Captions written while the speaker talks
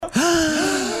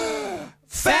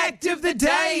fact of the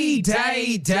day.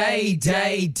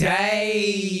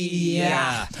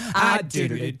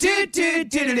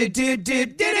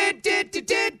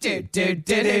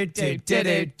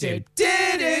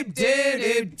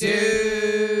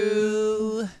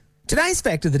 Today's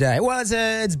fact of the day, well,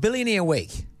 it's Billionaire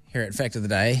Week here at Fact of the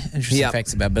Day. Interesting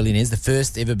facts about billionaires. The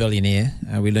first ever billionaire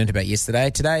we learned about yesterday.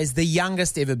 Today is the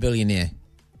youngest ever billionaire.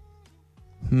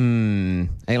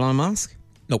 Elon Musk?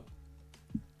 Nope.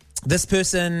 This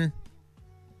person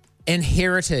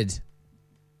inherited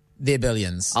their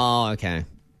billions. Oh, okay.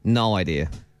 No idea.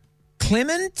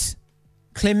 Clemente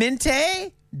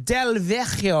Del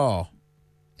Vecchio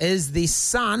is the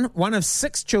son, one of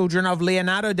 6 children of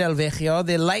Leonardo Del Vecchio,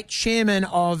 the late chairman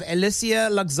of Elysia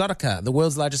Luxottica, the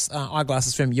world's largest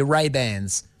eyeglasses firm, your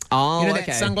Ray-Bans. Oh, you know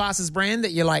that sunglasses brand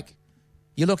that you look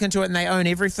into it and they own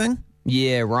everything?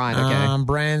 Yeah, right, okay.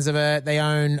 Brands of it. They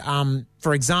own,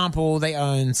 for example, they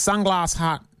own Sunglass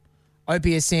Hut,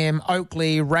 OPSM,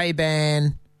 Oakley,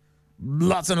 Ray-Ban,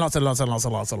 lots of sunglass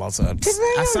outlets, but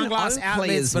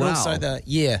also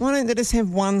Why don't they just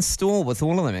have one store with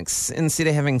all of them instead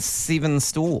of having 7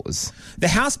 stores? The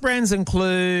house brands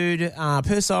include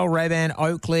Persol, Ray-Ban,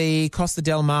 Oakley, Costa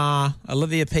Del Mar,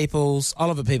 Oliver Peoples,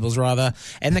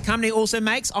 and the company also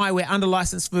makes eyewear under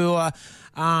license for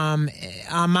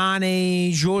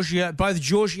Armani,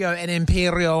 Giorgio and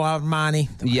Imperial Armani.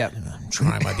 Yep. I'm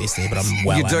trying my best there, but I'm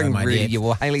well out of my depth.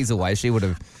 Well, Hayley's away. She would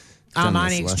have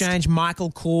Armani Exchange,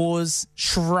 Michael Kors,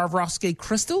 Swarovski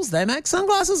Crystals. They make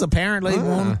sunglasses, apparently.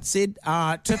 Warren said.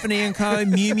 Tiffany & Co.,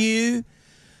 Miu Miu,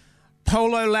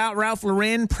 Polo, Ralph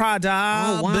Lauren,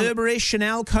 Prada, Burberry,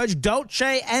 Chanel, Coach,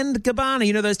 Dolce and Gabbana.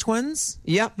 You know those twins?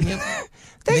 Yep.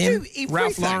 They do everything.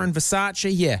 Ralph Lauren,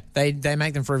 Versace, they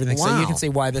make them for everything. Wow. So you can see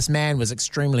why this man was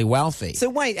extremely wealthy.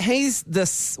 So wait, he's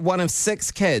one of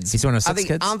 6 kids. He's one of 6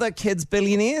 kids. Are the other kids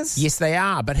billionaires? Yes, they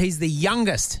are, but he's the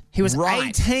youngest. He was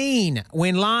 18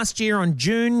 when last year on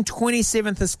June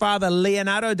 27th, his father,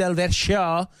 Leonardo Del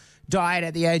Vecchio, died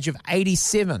at the age of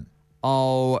 87.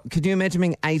 Oh, could you imagine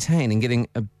being 18 and getting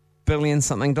 $1 billion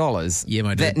something? Yeah,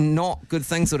 my dude. That not good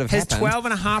things would have happened. His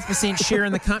happened. 12.5% share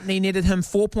in the company netted him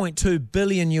 $4.2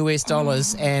 billion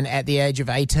and at the age of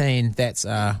 18, that's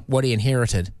what he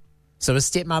inherited. So his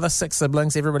stepmother, 6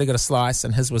 siblings, everybody got a slice,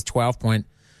 and his was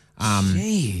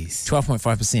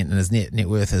 12.5%, and his net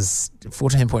worth is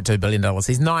 $14.2 billion.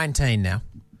 He's 19 now.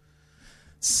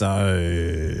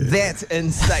 So that's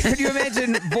insane. Could you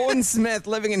imagine Vaughan Smith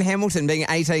living in Hamilton, being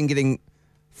 18, getting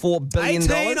 $4 billion?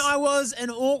 18, I was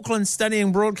in Auckland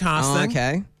studying broadcasting. Oh,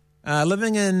 okay.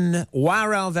 Living in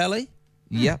Wairau Valley.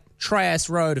 Yep.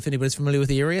 Trias Road, if anybody's familiar with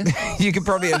the area. You could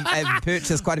probably have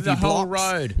purchased quite a few the whole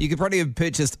blocks. road. You could probably have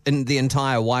purchased in the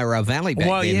entire Wairau Valley back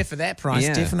then. Yeah, for that price,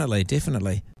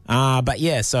 definitely. But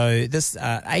yeah, so this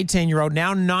 18-year-old,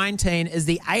 now 19, is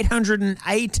the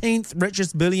 818th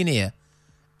richest billionaire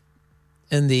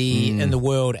in the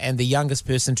world, and the youngest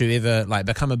person to ever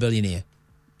become a billionaire.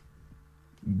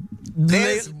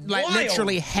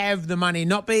 Literally have the money,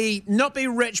 not be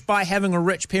rich by having a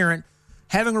rich parent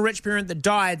that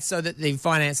died so that the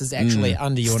finances actually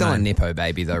under your Still name. a nepo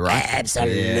baby though, right?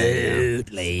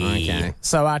 Absolutely. Yeah. Okay.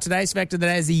 So today's fact of the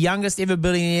day is the youngest ever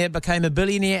billionaire became a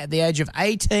billionaire at the age of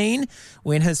 18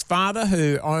 when his father,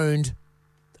 who owned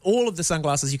all of the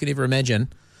sunglasses you could ever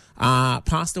imagine,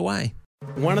 passed away.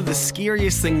 One of the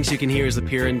scariest things you can hear as a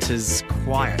parent is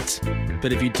quiet.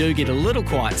 But if you do get a little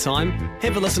quiet time,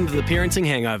 have a listen to The Parenting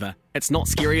Hangover. It's not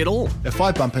scary at all. If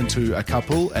I bump into a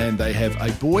couple and they have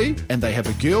a boy and they have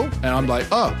a girl, and I'm like,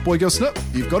 oh, boy, girl, snip.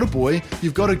 You've got a boy,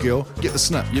 you've got a girl, get the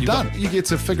snip. You're done. You get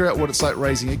to figure out what it's like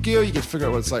raising a girl, you get to figure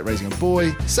out what it's like raising a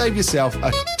boy, save yourself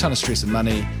a ton of stress and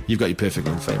money, you've got your perfect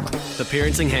little family. The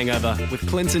Parenting Hangover with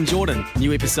Clinton Jordan.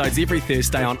 New episodes every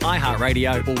Thursday on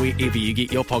iHeartRadio or wherever you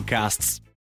get your podcasts.